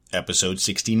Episode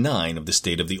 69 of the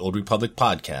State of the Old Republic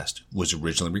podcast was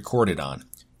originally recorded on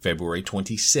February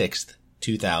 26th,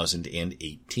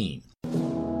 2018.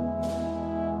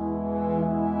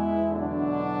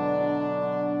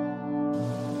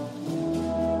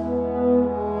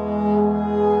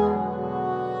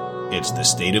 It's the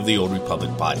State of the Old Republic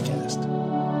podcast.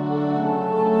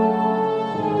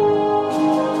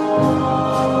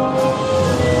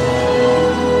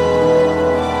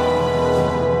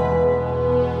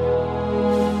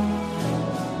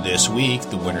 This week,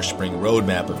 the Winter-Spring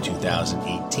Roadmap of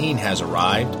 2018 has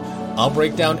arrived. I'll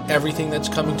break down everything that's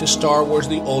coming to Star Wars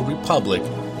The Old Republic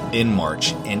in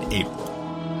March and April.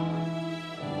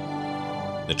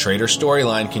 The Traitor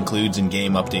storyline concludes in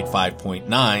Game Update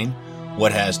 5.9.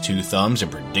 What has two thumbs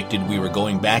and predicted we were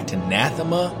going back to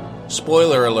Nathema?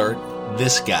 Spoiler alert,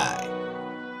 this guy.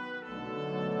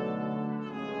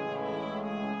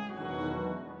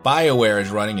 BioWare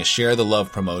is running a Share the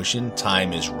Love promotion.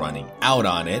 Time is running out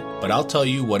on it, but I'll tell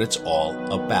you what it's all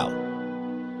about.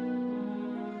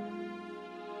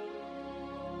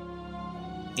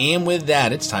 And with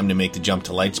that, it's time to make the jump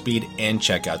to Lightspeed and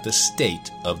check out the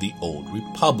State of the Old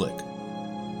Republic.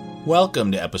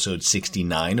 Welcome to episode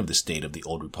 69 of the State of the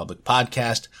Old Republic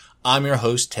podcast. I'm your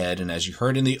host, Ted, and as you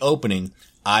heard in the opening,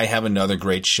 I have another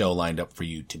great show lined up for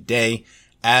you today.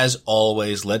 As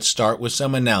always, let's start with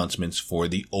some announcements for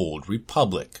the Old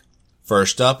Republic.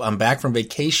 First up, I'm back from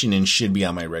vacation and should be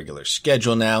on my regular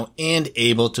schedule now and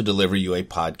able to deliver you a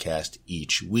podcast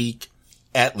each week,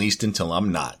 at least until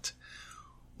I'm not.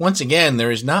 Once again, there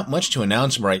is not much to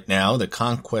announce right now. The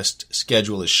Conquest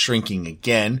schedule is shrinking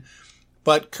again,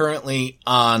 but currently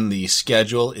on the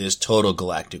schedule is Total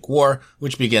Galactic War,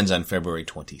 which begins on February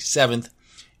 27th.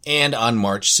 And on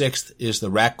March 6th is the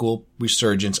Rakghoul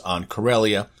Resurgence on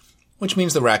Corellia, which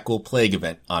means the Rakghoul Plague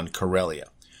event on Corellia.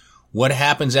 What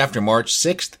happens after March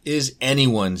 6th is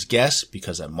anyone's guess,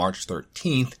 because on March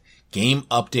 13th, Game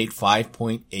Update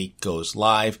 5.8 goes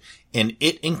live, and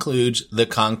it includes the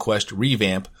Conquest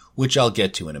revamp, which I'll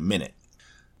get to in a minute.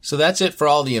 So that's it for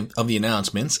all of the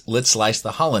announcements. Let's slice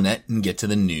the holonet and get to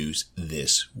the news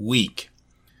this week.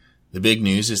 The big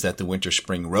news is that the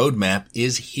Winter-Spring Roadmap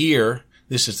is here.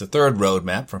 This is the third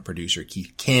roadmap from producer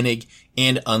Keith Koenig,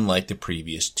 and unlike the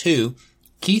previous two,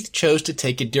 Keith chose to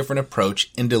take a different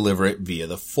approach and deliver it via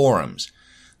the forums.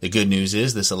 The good news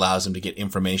is this allows him to get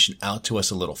information out to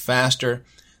us a little faster.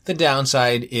 The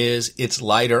downside is it's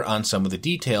lighter on some of the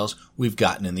details we've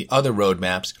gotten in the other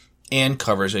roadmaps and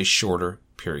covers a shorter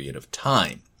period of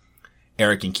time.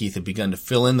 Eric and Keith have begun to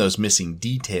fill in those missing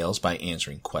details by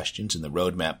answering questions in the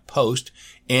roadmap post,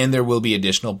 and there will be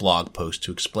additional blog posts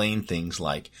to explain things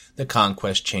like the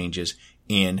Conquest changes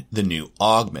and the new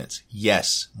augments.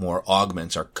 Yes, more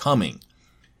augments are coming.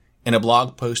 In a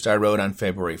blog post I wrote on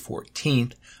February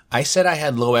 14th, I said I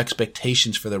had low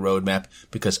expectations for the roadmap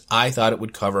because I thought it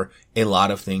would cover a lot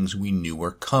of things we knew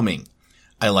were coming.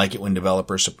 I like it when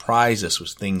developers surprise us with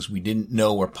things we didn't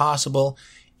know were possible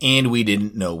and we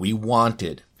didn't know we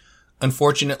wanted.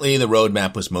 Unfortunately, the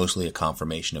roadmap was mostly a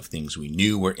confirmation of things we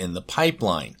knew were in the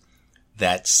pipeline.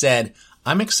 That said,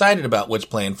 I'm excited about what's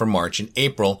planned for March and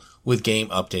April with Game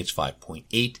Updates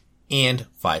 5.8 and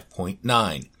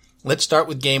 5.9. Let's start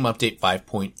with Game Update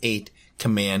 5.8,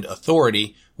 Command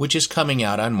Authority, which is coming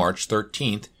out on March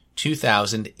 13th,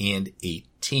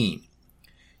 2018.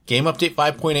 Game Update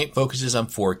 5.8 focuses on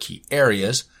four key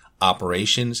areas: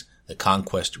 operations, the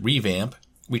Conquest revamp,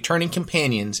 returning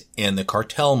companions, and the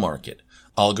cartel market.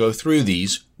 I'll go through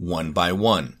these one by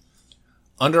one.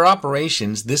 Under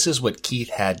operations, this is what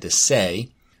Keith had to say.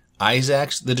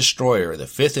 Isaacs the Destroyer, the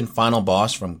fifth and final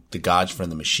boss from the Gods from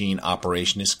the Machine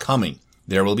operation, is coming.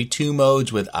 There will be two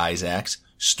modes with Isaacs,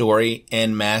 Story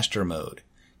and Master Mode.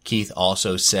 Keith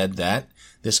also said that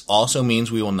this also means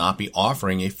we will not be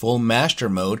offering a full Master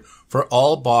Mode for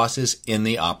all bosses in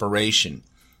the operation.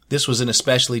 This was an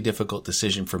especially difficult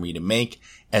decision for me to make,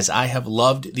 as I have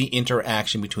loved the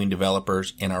interaction between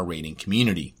developers and our raiding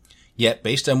community. Yet,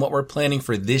 based on what we're planning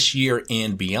for this year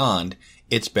and beyond,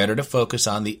 it's better to focus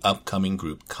on the upcoming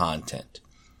group content.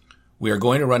 We are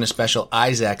going to run a special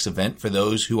Isaacs event for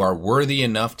those who are worthy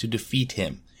enough to defeat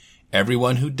him.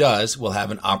 Everyone who does will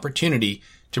have an opportunity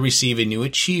to receive a new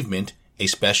achievement, a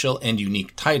special and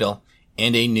unique title,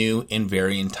 and a new and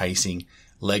very enticing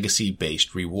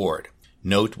legacy-based reward.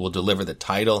 Note will deliver the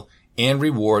title and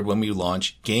reward when we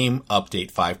launch Game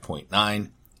Update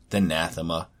 5.9, The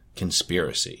Nathema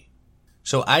Conspiracy.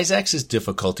 So Isaacs'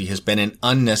 difficulty has been an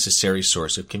unnecessary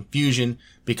source of confusion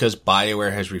because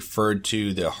BioWare has referred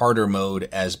to the harder mode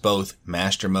as both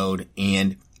Master Mode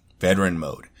and Veteran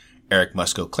Mode. Eric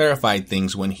Musco clarified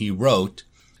things when he wrote,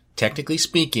 Technically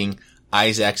speaking,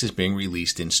 Isaacs is being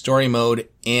released in story mode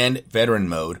and veteran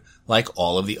mode like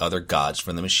all of the other Gods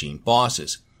from the Machine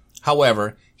bosses.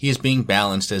 However, he is being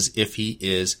balanced as if he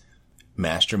is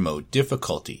Master Mode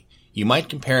difficulty. You might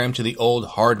compare him to the old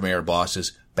Hardware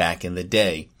bosses back in the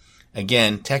day.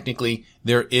 Again, technically,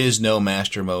 there is no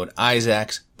Master Mode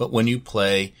Isaacs, but when you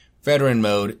play Veteran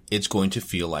Mode, it's going to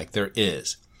feel like there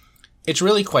is. It's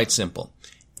really quite simple.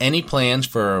 Any plans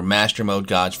for Master Mode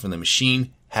Gods from the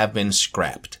Machine have been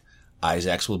scrapped.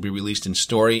 Isaacs will be released in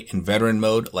story and veteran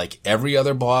mode like every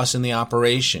other boss in the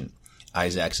operation.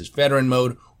 Isaacs' veteran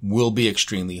mode will be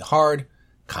extremely hard,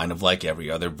 kind of like every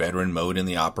other veteran mode in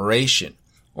the operation.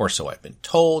 Or so I've been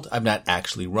told. I've not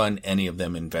actually run any of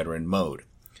them in veteran mode.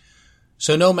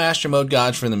 So no Master Mode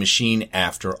Gods from the Machine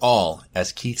after all.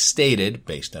 As Keith stated,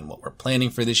 based on what we're planning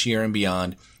for this year and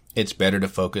beyond, it's better to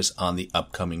focus on the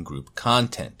upcoming group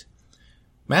content.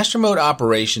 Master Mode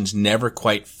operations never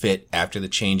quite fit after the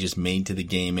changes made to the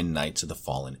game in Knights of the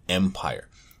Fallen Empire.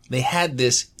 They had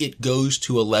this it goes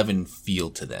to 11 feel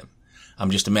to them. I'm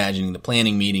just imagining the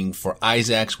planning meeting for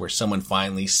Isaacs where someone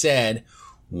finally said,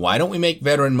 why don't we make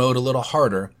veteran mode a little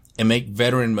harder and make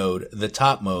veteran mode the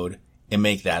top mode and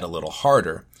make that a little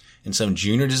harder? And some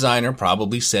junior designer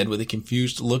probably said with a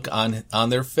confused look on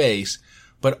their face,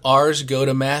 but ours go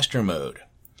to Master Mode.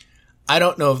 I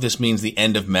don't know if this means the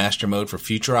end of Master Mode for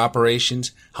future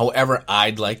operations. However,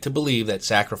 I'd like to believe that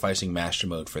sacrificing Master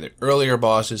Mode for the earlier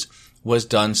bosses was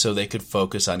done so they could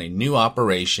focus on a new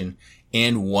operation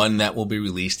and one that will be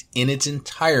released in its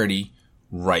entirety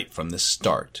right from the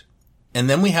start. And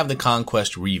then we have the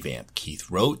Conquest revamp. Keith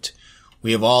wrote,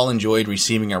 we have all enjoyed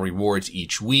receiving our rewards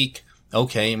each week.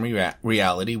 Okay, in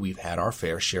reality, we've had our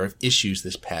fair share of issues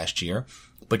this past year,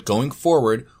 but going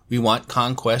forward, we want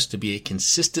Conquest to be a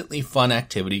consistently fun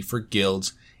activity for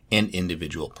guilds and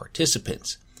individual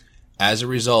participants. As a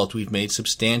result, we've made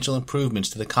substantial improvements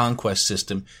to the Conquest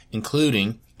system,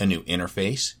 including a new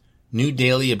interface, new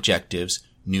daily objectives,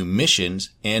 new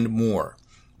missions, and more.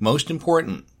 Most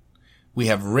important, we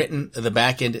have written the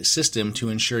back-end system to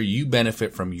ensure you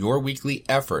benefit from your weekly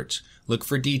efforts. Look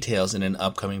for details in an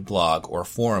upcoming blog or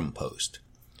forum post.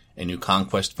 A new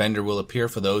Conquest vendor will appear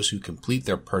for those who complete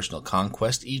their personal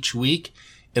conquest each week.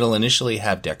 It'll initially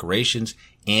have decorations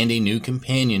and a new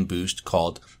companion boost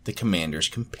called the Commander's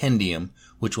Compendium,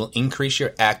 which will increase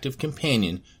your active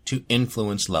companion to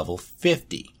influence level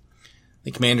 50.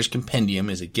 The Commander's Compendium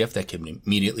is a gift that can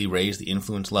immediately raise the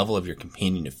influence level of your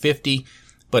companion to 50,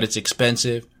 but it's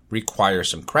expensive, requires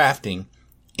some crafting,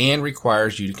 and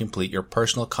requires you to complete your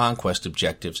personal conquest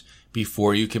objectives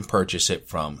before you can purchase it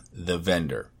from the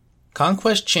vendor.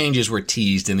 Conquest changes were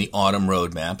teased in the autumn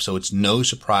roadmap, so it's no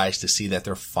surprise to see that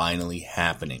they're finally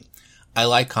happening. I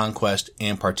like Conquest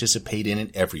and participate in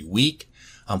it every week.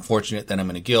 I'm fortunate that I'm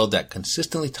in a guild that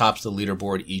consistently tops the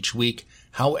leaderboard each week.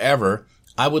 However,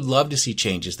 I would love to see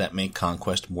changes that make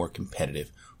Conquest more competitive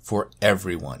for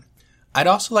everyone. I'd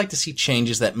also like to see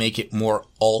changes that make it more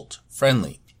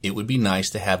alt-friendly. It would be nice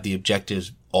to have the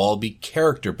objectives all be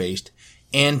character-based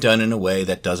and done in a way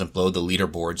that doesn't blow the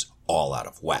leaderboards all out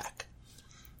of whack.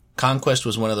 Conquest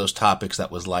was one of those topics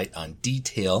that was light on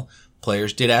detail.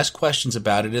 Players did ask questions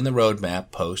about it in the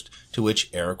roadmap post, to which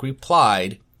Eric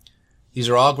replied, these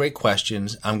are all great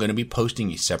questions. I'm going to be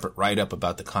posting a separate write-up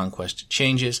about the Conquest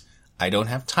changes. I don't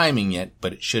have timing yet,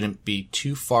 but it shouldn't be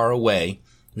too far away.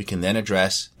 We can then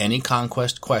address any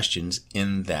Conquest questions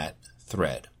in that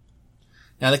thread.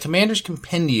 Now, the Commander's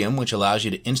Compendium, which allows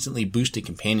you to instantly boost a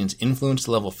companion's influence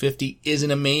to level 50, is an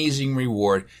amazing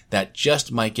reward that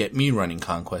just might get me running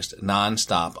Conquest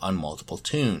non-stop on multiple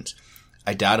tunes.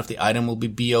 I doubt if the item will be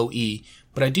BOE,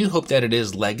 but I do hope that it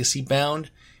is legacy-bound.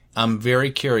 I'm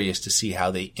very curious to see how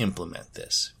they implement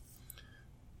this.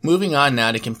 Moving on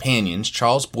now to companions,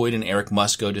 Charles Boyd and Eric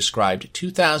Musco described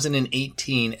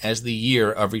 2018 as the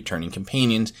year of returning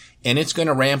companions, and it's going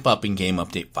to ramp up in Game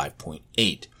Update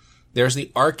 5.8. There's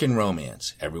the Arkan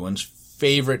romance. Everyone's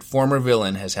favorite former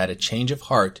villain has had a change of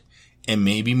heart and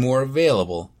may be more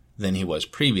available than he was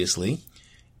previously.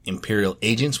 Imperial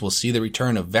agents will see the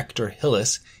return of Vector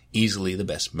Hillis, easily the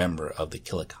best member of the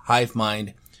Killik hive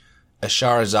mind.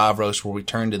 Ashara Zavros will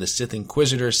return to the Sith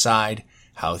Inquisitor's side.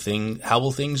 How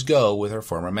will things go with her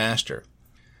former master?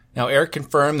 Now, Eric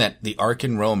confirmed that the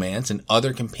Arkan romance and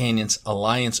other companions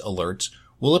alliance alerts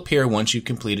will appear once you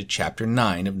completed Chapter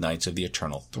 9 of Knights of the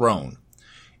Eternal Throne.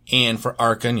 And for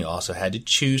Arkan, you also had to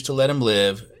choose to let him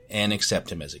live and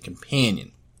accept him as a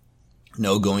companion.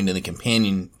 No going to the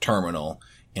companion terminal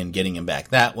and getting him back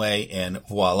that way, and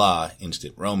voila,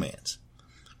 instant romance.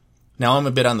 Now, I'm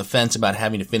a bit on the fence about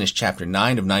having to finish Chapter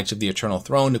 9 of Knights of the Eternal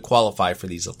Throne to qualify for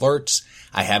these alerts.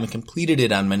 I haven't completed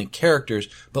it on many characters,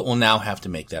 but will now have to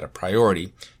make that a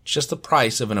priority. It's just the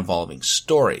price of an evolving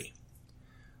story.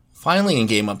 Finally, in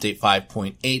Game Update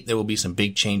 5.8, there will be some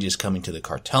big changes coming to the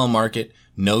cartel market.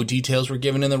 No details were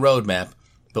given in the roadmap,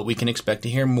 but we can expect to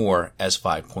hear more as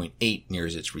 5.8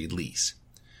 nears its release.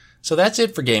 So that's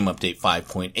it for Game Update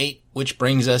 5.8, which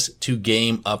brings us to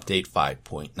Game Update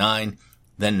 5.9,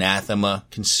 the Nathema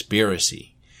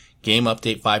Conspiracy. Game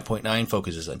Update 5.9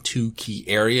 focuses on two key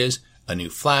areas, a new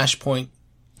flashpoint,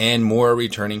 and more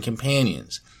returning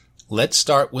companions. Let's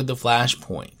start with the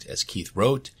flashpoint. As Keith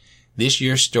wrote, this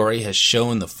year's story has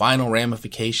shown the final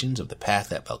ramifications of the path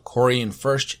that Valkorion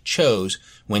first chose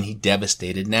when he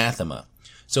devastated Nathema.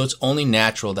 So it's only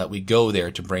natural that we go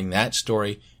there to bring that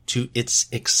story to its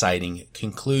exciting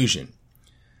conclusion.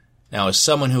 Now, as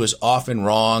someone who is often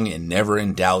wrong and never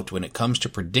in doubt when it comes to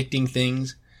predicting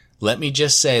things, let me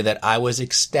just say that I was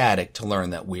ecstatic to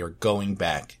learn that we are going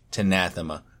back to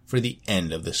Nathema for the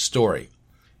end of the story.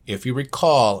 If you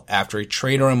recall, after a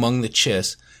traitor among the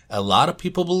Chiss, a lot of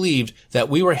people believed that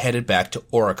we were headed back to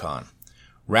Oricon.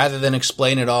 Rather than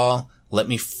explain it all, let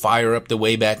me fire up the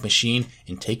Wayback Machine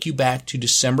and take you back to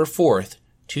December 4th,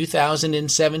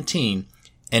 2017,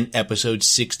 and episode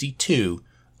 62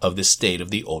 of the State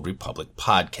of the Old Republic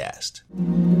podcast.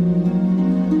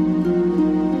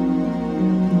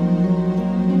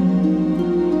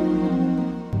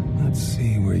 Let's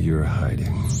see where you're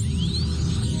hiding.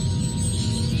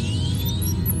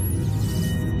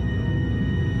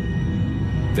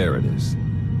 There it is.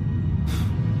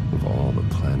 Of all the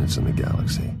planets in the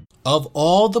galaxy. Of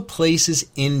all the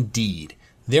places, indeed.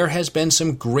 There has been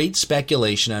some great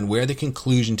speculation on where the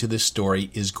conclusion to this story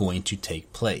is going to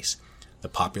take place. The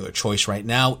popular choice right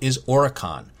now is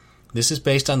Oricon. This is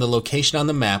based on the location on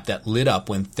the map that lit up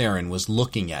when Theron was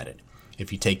looking at it.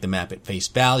 If you take the map at face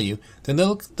value, then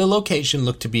the location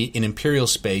looked to be in Imperial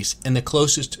space, and the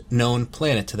closest known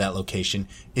planet to that location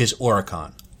is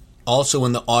Oricon. Also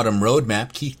in the Autumn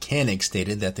Roadmap, Keith Koenig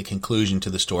stated that the conclusion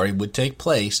to the story would take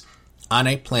place on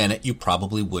a planet you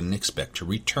probably wouldn't expect to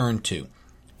return to.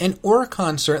 And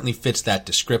Oricon certainly fits that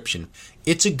description.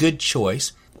 It's a good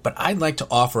choice, but I'd like to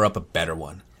offer up a better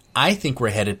one. I think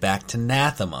we're headed back to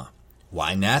Nathema.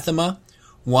 Why Nathema?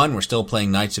 1, we're still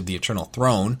playing Knights of the Eternal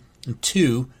Throne. And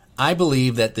 2, I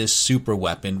believe that this super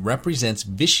weapon represents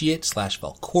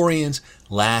Vitiate/Valkorion's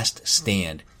last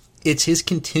stand. It's his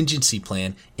contingency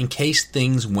plan in case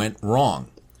things went wrong.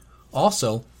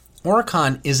 Also,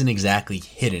 Oricon isn't exactly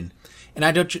hidden, and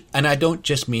I don't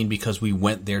just mean because we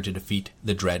went there to defeat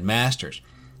the Dread Masters.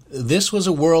 This was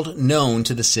a world known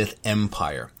to the Sith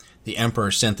Empire. The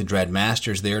Emperor sent the Dread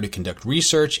Masters there to conduct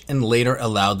research and later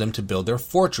allowed them to build their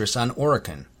fortress on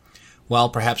Oricon. While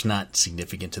perhaps not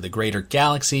significant to the greater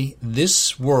galaxy,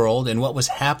 this world and what was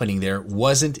happening there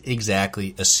wasn't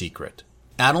exactly a secret.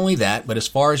 Not only that, but as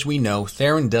far as we know,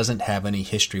 Theron doesn't have any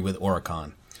history with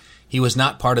Oricon. He was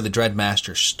not part of the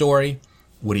Dreadmaster's story.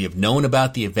 Would he have known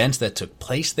about the events that took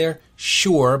place there?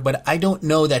 Sure, but I don't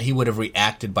know that he would have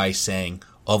reacted by saying,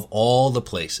 "Of all the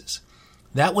places."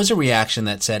 That was a reaction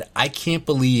that said, "I can't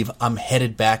believe I'm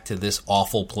headed back to this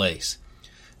awful place."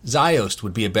 Ziost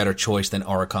would be a better choice than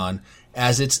Oricon,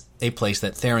 as it's a place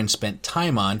that Theron spent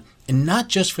time on, and not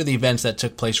just for the events that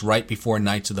took place right before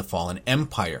Knights of the Fallen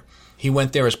Empire. He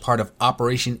went there as part of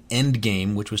Operation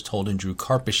Endgame, which was told in Drew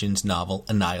Karpyshyn's novel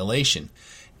Annihilation.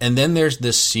 And then there's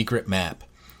this secret map.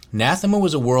 Nathema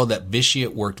was a world that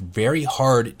Vitiate worked very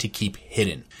hard to keep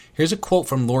hidden. Here's a quote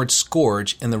from Lord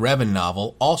Scourge in the Revan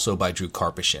novel, also by Drew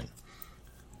Karpyshyn.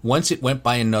 "Once it went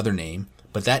by another name,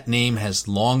 but that name has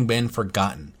long been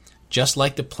forgotten, just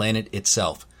like the planet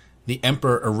itself. The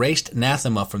Emperor erased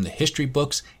Nathema from the history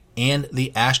books and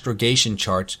the astrogation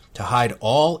charts to hide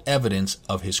all evidence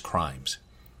of his crimes."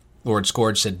 Lord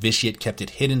Scourge said Vitiate kept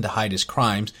it hidden to hide his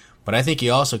crimes, but I think he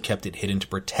also kept it hidden to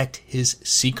protect his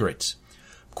secrets.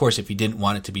 Of course, if he didn't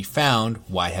want it to be found,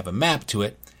 why have a map to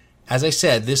it? As I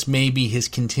said, this may be his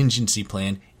contingency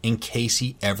plan in case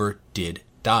he ever did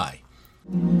die.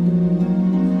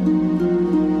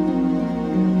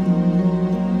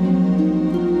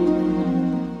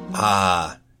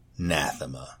 Ah,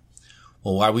 Nathema.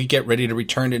 Well, while we get ready to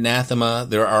return to Nathema,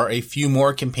 there are a few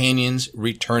more companions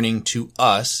returning to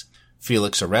us.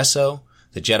 Felix Arreso,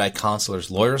 the Jedi Consular's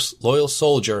loyal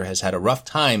soldier, has had a rough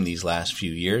time these last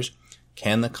few years.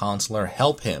 Can the Consular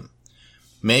help him?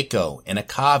 Mako and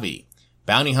Akavi,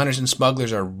 bounty hunters and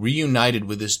smugglers, are reunited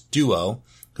with this duo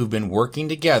who've been working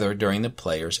together during the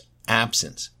player's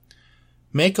absence.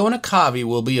 Mako and Akavi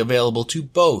will be available to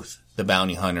both the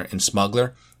bounty hunter and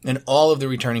smuggler, and all of the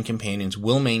returning companions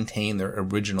will maintain their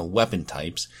original weapon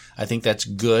types. I think that's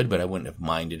good, but I wouldn't have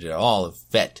minded at all if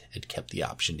Vet had kept the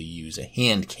option to use a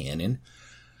hand cannon.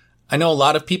 I know a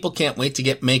lot of people can't wait to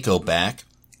get Mako back.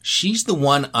 She's the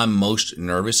one I'm most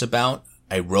nervous about.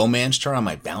 I romanced her on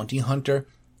my bounty hunter,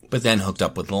 but then hooked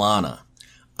up with Lana.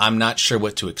 I'm not sure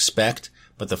what to expect,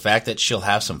 but the fact that she'll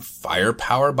have some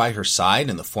firepower by her side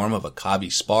in the form of a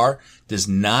Kavi Spar does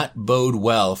not bode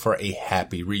well for a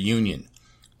happy reunion.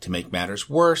 To make matters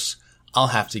worse, I'll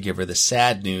have to give her the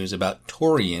sad news about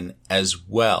Torian as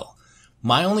well.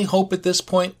 My only hope at this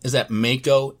point is that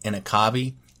Mako and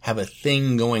Akabi have a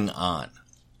thing going on.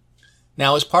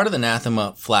 Now, as part of the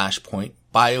Anathema Flashpoint,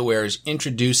 BioWare is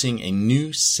introducing a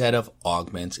new set of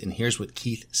augments, and here's what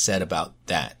Keith said about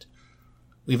that.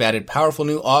 We've added powerful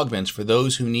new augments for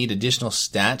those who need additional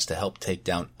stats to help take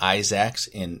down Isaacs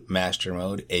in Master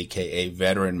Mode, aka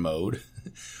Veteran Mode,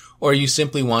 or you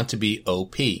simply want to be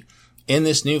OP. In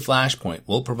this new Flashpoint,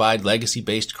 we'll provide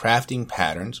legacy-based crafting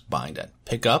patterns, bind on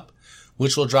pickup,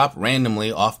 which will drop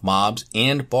randomly off mobs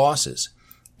and bosses.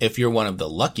 If you're one of the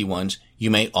lucky ones, you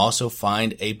may also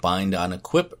find a bind on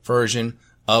equip version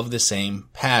of the same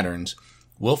patterns.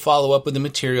 We'll follow up with the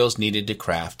materials needed to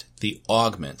craft the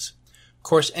augments. Of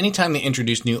course, anytime they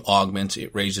introduce new augments,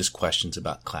 it raises questions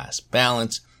about class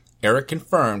balance. Eric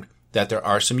confirmed that there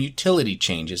are some utility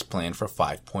changes planned for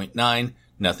 5.9.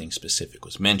 Nothing specific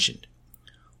was mentioned.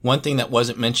 One thing that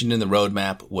wasn't mentioned in the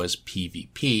roadmap was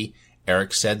PvP.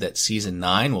 Eric said that Season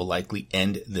 9 will likely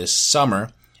end this summer.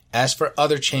 As for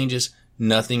other changes,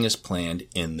 nothing is planned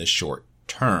in the short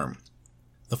term.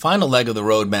 The final leg of the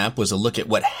roadmap was a look at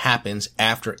what happens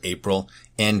after April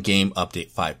and Game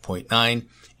Update 5.9,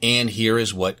 and here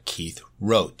is what Keith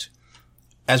wrote.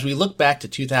 As we look back to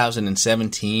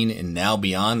 2017 and now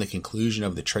beyond the conclusion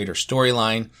of the Traitor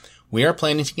storyline, we are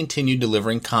planning to continue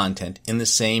delivering content in the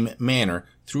same manner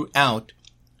throughout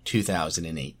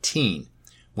 2018.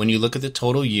 When you look at the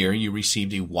total year, you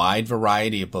received a wide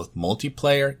variety of both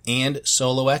multiplayer and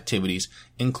solo activities,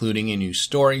 including a new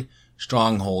story,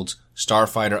 strongholds,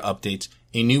 starfighter updates,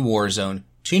 a new war zone,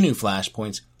 2 new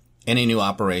flashpoints, and a new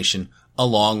operation,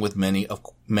 along with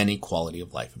many quality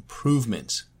of life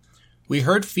improvements. We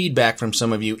heard feedback from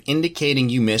some of you indicating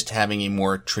you missed having a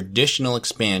more traditional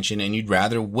expansion and you'd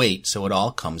rather wait so it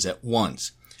all comes at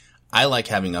once. I like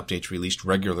having updates released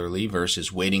regularly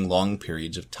versus waiting long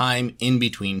periods of time in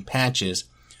between patches.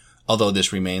 Although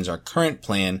this remains our current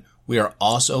plan, we are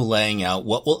also laying out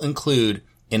what we'll include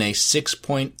in a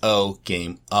 6.0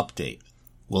 game update.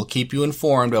 We'll keep you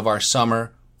informed of our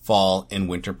summer, fall, and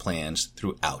winter plans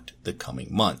throughout the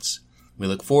coming months. We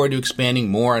look forward to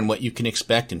expanding more on what you can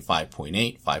expect in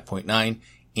 5.8, 5.9,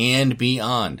 and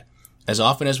beyond. As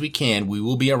often as we can, we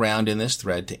will be around in this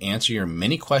thread to answer your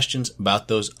many questions about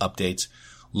those updates.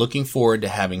 Looking forward to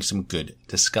having some good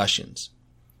discussions.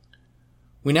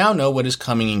 We now know what is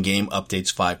coming in Game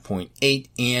Updates 5.8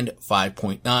 and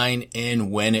 5.9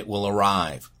 and when it will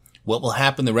arrive. What will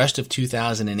happen the rest of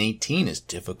 2018 is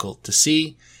difficult to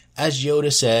see. As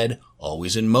Yoda said,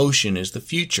 always in motion is the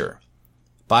future.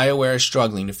 BioWare is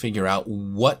struggling to figure out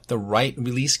what the right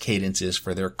release cadence is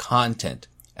for their content.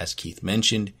 As Keith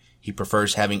mentioned, he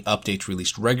prefers having updates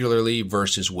released regularly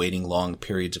versus waiting long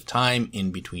periods of time in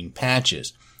between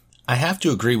patches. I have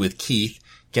to agree with Keith.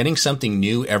 Getting something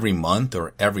new every month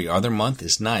or every other month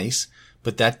is nice,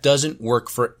 but that doesn't work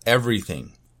for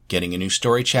everything. Getting a new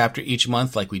story chapter each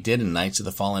month like we did in Knights of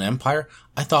the Fallen Empire,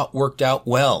 I thought worked out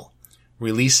well.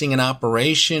 Releasing an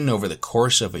operation over the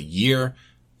course of a year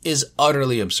is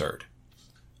utterly absurd.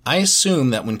 I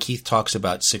assume that when Keith talks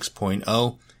about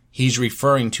 6.0, he's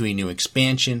referring to a new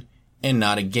expansion and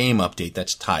not a game update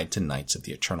that's tied to Knights of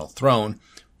the Eternal Throne,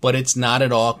 but it's not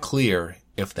at all clear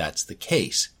if that's the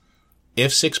case.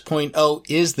 If 6.0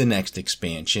 is the next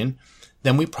expansion,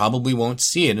 then we probably won't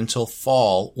see it until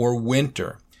fall or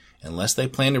winter. Unless they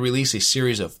plan to release a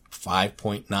series of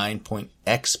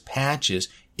 5.9.x patches,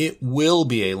 it will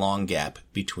be a long gap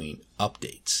between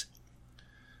updates.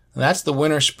 That's the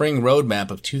winter-spring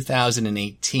roadmap of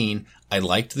 2018. I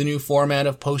liked the new format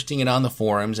of posting it on the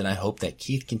forums, and I hope that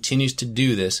Keith continues to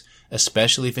do this,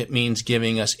 especially if it means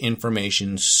giving us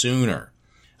information sooner.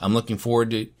 I'm looking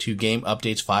forward to game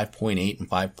updates 5.8 and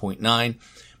 5.9,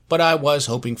 but I was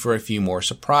hoping for a few more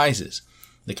surprises.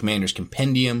 The Commander's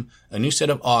Compendium, a new set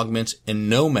of augments, and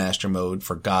no Master Mode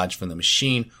for Gods from the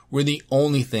Machine were the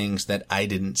only things that I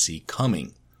didn't see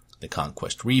coming. The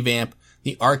Conquest revamp,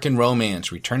 the Ark and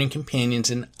Romance, returning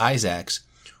companions, and Isaacs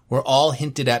were all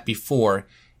hinted at before.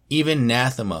 Even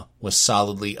Anathema was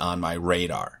solidly on my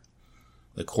radar.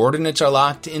 The coordinates are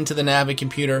locked into the Navi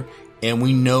computer, and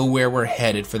we know where we're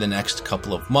headed for the next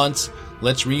couple of months.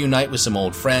 Let's reunite with some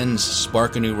old friends,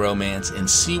 spark a new romance, and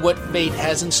see what fate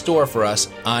has in store for us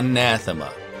on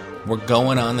Anathema. We're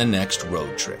going on the next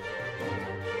road trip.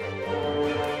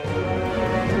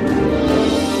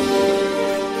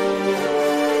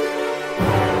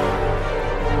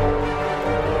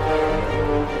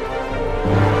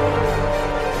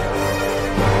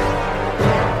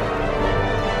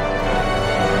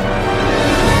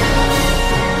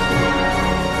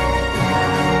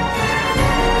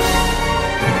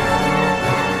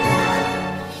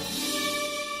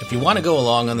 If you want to go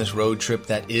along on this road trip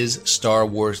that is Star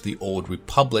Wars The Old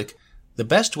Republic, the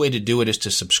best way to do it is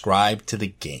to subscribe to the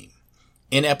game.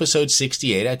 In episode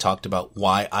 68, I talked about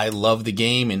why I love the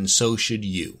game, and so should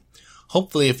you.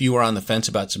 Hopefully, if you were on the fence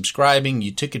about subscribing,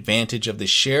 you took advantage of the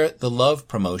Share the Love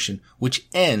promotion, which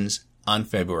ends on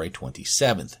February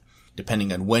 27th.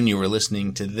 Depending on when you were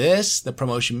listening to this, the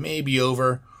promotion may be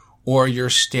over, or you're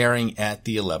staring at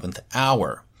the 11th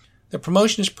hour. The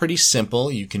promotion is pretty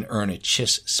simple. You can earn a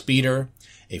Chiss Speeder,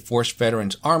 a Force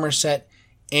Veterans armor set,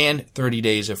 and 30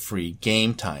 days of free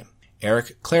game time.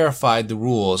 Eric clarified the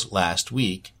rules last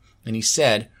week, and he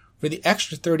said, for the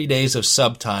extra 30 days of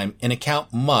sub time, an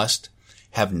account must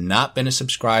have not been a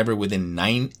subscriber within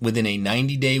a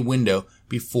 90-day window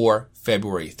before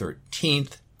February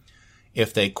 13th.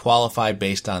 If they qualify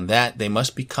based on that, they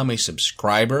must become a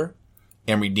subscriber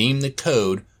and redeem the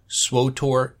code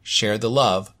SWOTOR Share the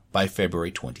Love by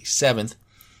February 27th,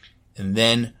 and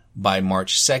then by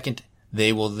March 2nd,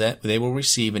 they will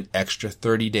receive an extra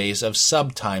 30 days of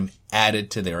sub time added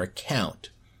to their account.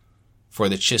 For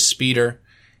the Chiss Speeder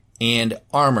and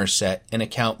armor set, an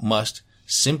account must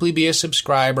simply be a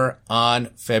subscriber on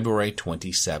February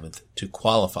 27th to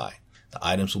qualify. The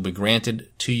items will be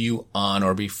granted to you on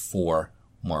or before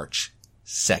March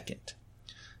 2nd.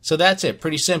 So that's it.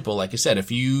 Pretty simple. Like I said, if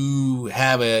you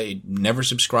have never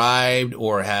subscribed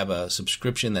or have a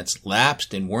subscription that's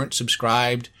lapsed and weren't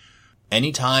subscribed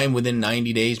anytime within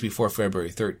 90 days before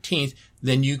February 13th,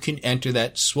 then you can enter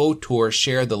that SWOTOR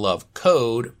Share the Love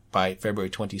code by February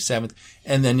 27th,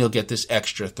 and then you'll get this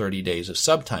extra 30 days of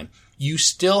sub time. You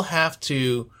still have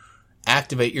to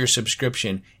activate your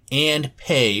subscription and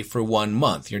pay for 1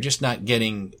 month. You're just not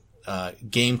getting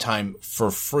game time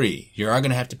for free. You are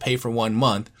going to have to pay for 1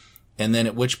 month, and then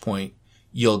at which point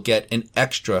you'll get an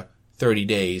extra 30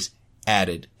 days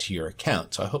added to your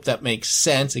account. So I hope that makes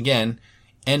sense. Again,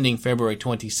 ending February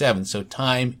 27th, so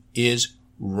time is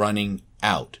running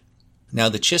out. Now,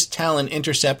 the Chiss Talon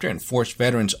Interceptor and Force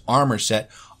Veterans armor set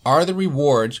are the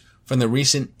rewards from the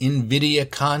recent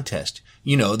NVIDIA contest.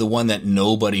 You know, the one that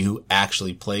nobody who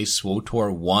actually plays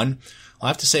SWOTOR won. I'll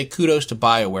have to say kudos to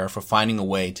BioWare for finding a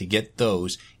way to get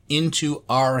those into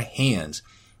our hands.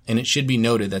 And it should be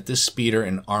noted that this speeder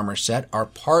and armor set are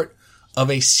part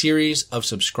of a series of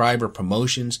subscriber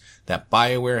promotions that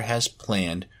BioWare has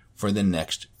planned for the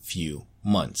next few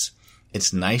months.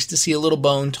 It's nice to see a little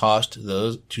bone tossed to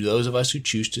those of us who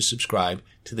choose to subscribe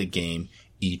to the game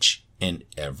each and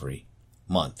every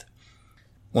month.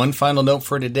 One final note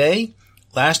for today.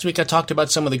 Last week I talked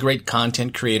about some of the great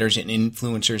content creators and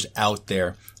influencers out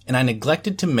there, and I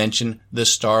neglected to mention the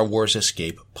Star Wars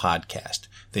Escape podcast.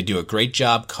 They do a great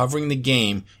job covering the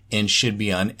game and should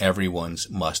be on everyone's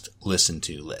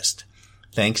must-listen-to list.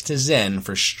 Thanks to Zen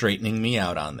for straightening me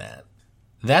out on that.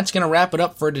 That's going to wrap it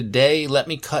up for today. Let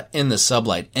me cut in the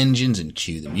sublight engines and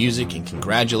cue the music and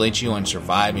congratulate you on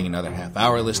surviving another half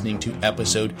hour listening to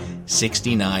episode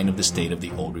 69 of the State of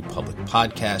the Old Republic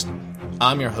podcast.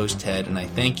 I'm your host, Ted, and I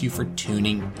thank you for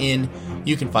tuning in.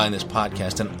 You can find this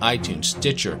podcast on iTunes,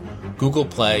 Stitcher, Google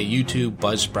Play, YouTube,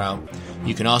 Buzzsprout.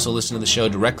 You can also listen to the show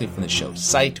directly from the show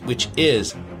site, which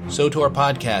is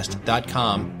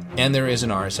sotorpodcast.com, and there is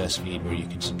an RSS feed where you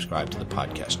can subscribe to the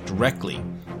podcast directly.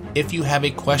 If you have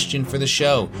a question for the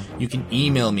show, you can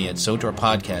email me at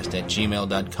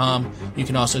sotorpodcast@gmail.com. You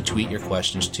can also tweet your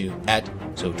questions to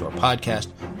 @sotorpodcast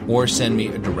or send me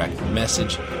a direct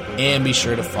message. And be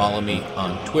sure to follow me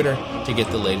on Twitter to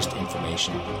get the latest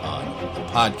information on the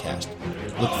podcast.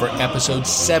 Look for episode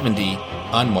 70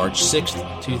 on March 6th,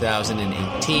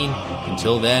 2018.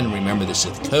 Until then, remember the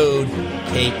Sith code.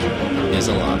 Cake is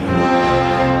a lie.